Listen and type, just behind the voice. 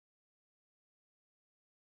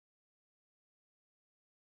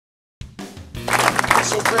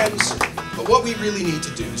So friends, but what we really need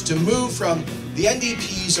to do is to move from the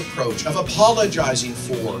NDP's approach of apologizing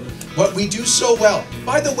for what we do so well.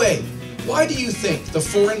 By the way, why do you think the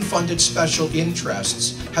foreign-funded special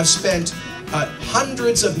interests have spent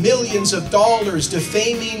hundreds of millions of dollars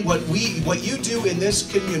defaming what you do in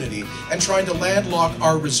this community and trying to landlock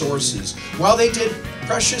our resources, while they did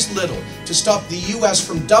precious little to stop the US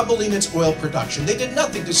from doubling its oil production? They did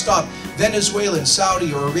nothing to stop Venezuelan,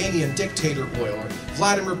 Saudi, or Iranian dictator oil, or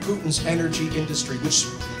Vladimir Putin's energy industry,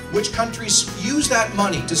 which countries use that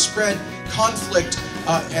money to spread conflict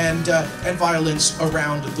and violence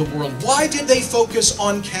around the world. Why did they focus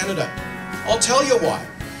on Canada? I'll tell you why.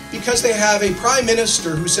 Because they have a prime minister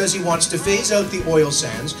who says he wants to phase out the oil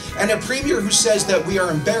sands, and a premier who says that we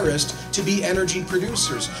are embarrassed to be energy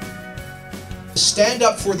producers. Stand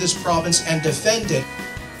up for this province and defend it.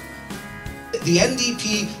 The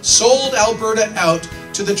NDP sold Alberta out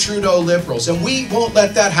to the Trudeau Liberals, and we won't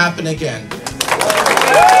let that happen again.